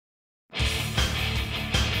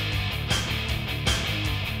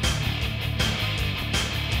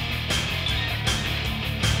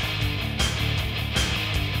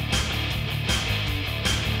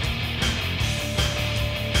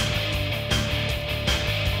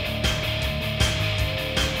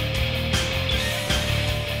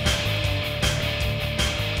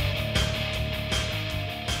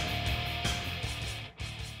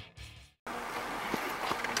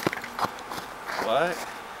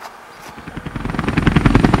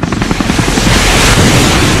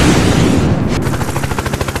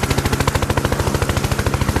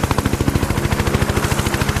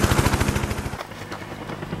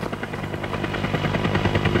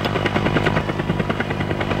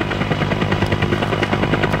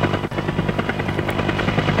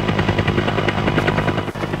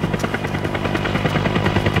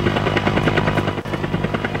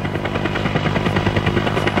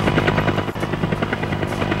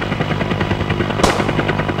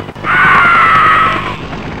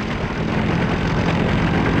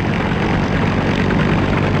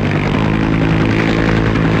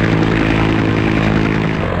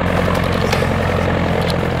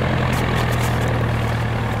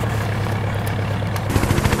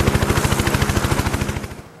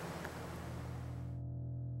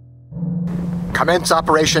Commence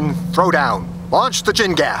Operation Throwdown. Launch the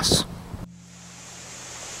gin gas.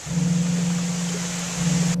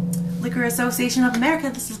 Liquor Association of America,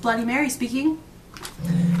 this is Bloody Mary speaking.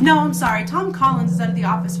 No, I'm sorry, Tom Collins is out of the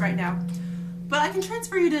office right now. But I can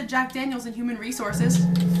transfer you to Jack Daniels in Human Resources.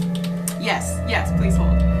 Yes, please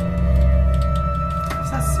hold. What's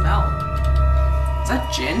that smell? Is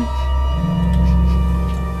that gin?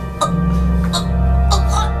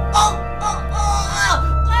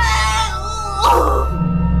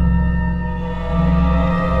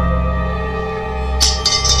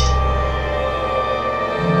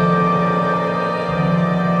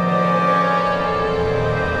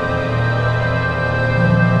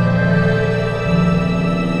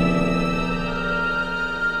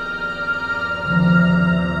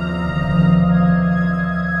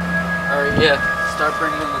 Yeah, start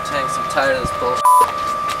bringing in the tanks. I'm tired of this bullshit.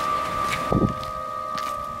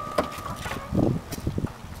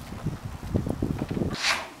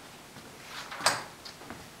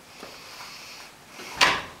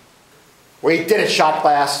 We did it, shot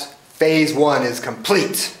class. Phase 1 is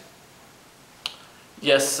complete.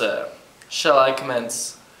 Yes, sir. Shall I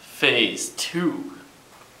commence Phase 2?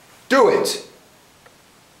 Do it.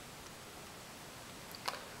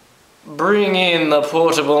 Bring in the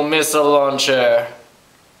portable missile launcher.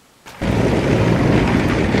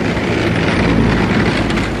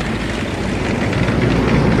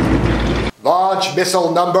 Launch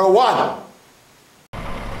missile number 1.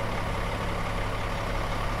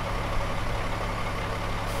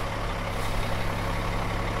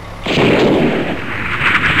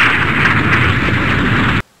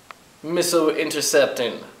 Missile intercept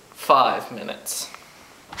in 5 minutes.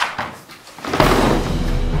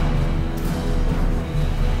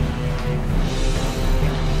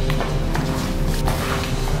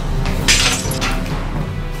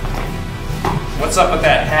 What's up with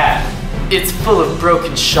that hat? It's full of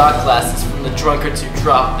broken shot glasses from the drunkards who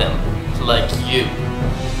dropped them, like you.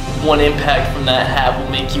 One impact from that hat will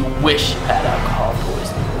make you wish you had alcohol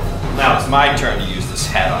poisoning. Now it's my turn to use this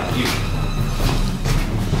hat on you.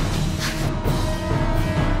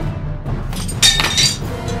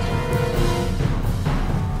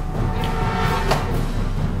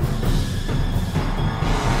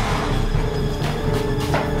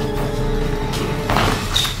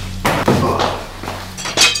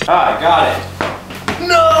 Ah, I got it.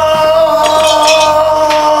 No!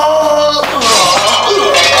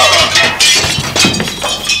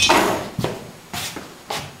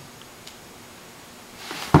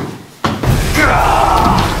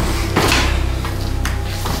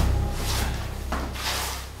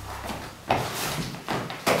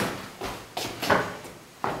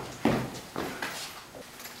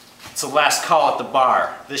 It's the last call at the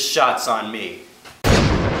bar. This shot's on me.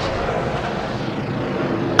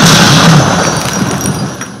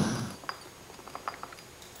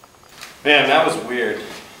 Man, that was weird.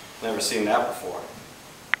 Never seen that before.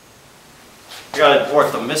 I gotta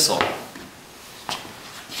abort the missile.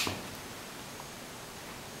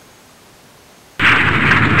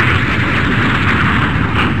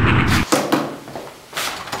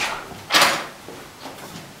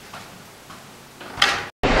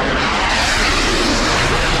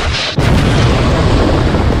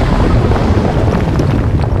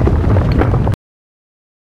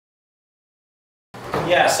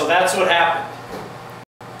 Yeah, so that's what happened.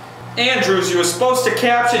 Andrews, you were supposed to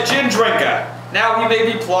capture Gindrinker. Now he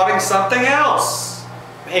may be plotting something else.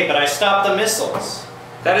 Hey, but I stopped the missiles.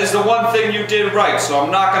 That is the one thing you did right, so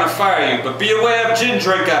I'm not going to fire you. But be aware of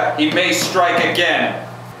Gindrinker. He may strike again.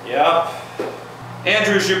 Yep.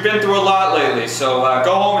 Andrews, you've been through a lot lately, so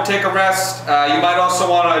go home and take a rest. You might also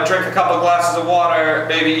want to drink a couple of glasses of water,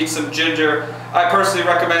 maybe eat some ginger. I personally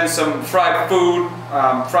recommend some fried food.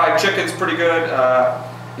 Fried chicken's pretty good.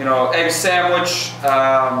 You know, egg sandwich.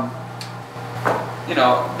 You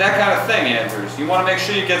know, that kind of thing, Andrews. You want to make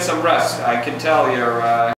sure you get some rest. I can tell you're...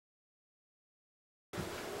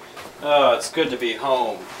 Oh, it's good to be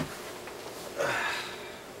home.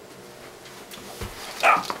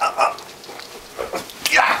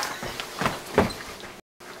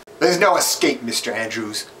 There's no escape, Mr.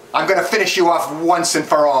 Andrews. I'm gonna finish you off once and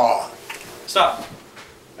for all. Stop.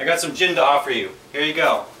 I got some gin to offer you. Here you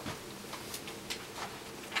go.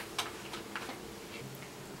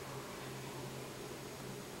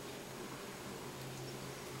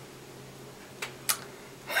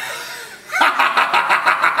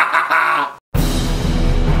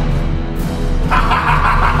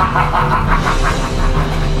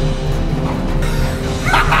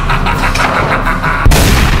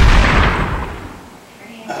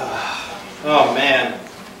 Oh man,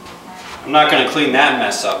 I'm not gonna clean that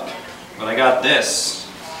mess up. But I got this.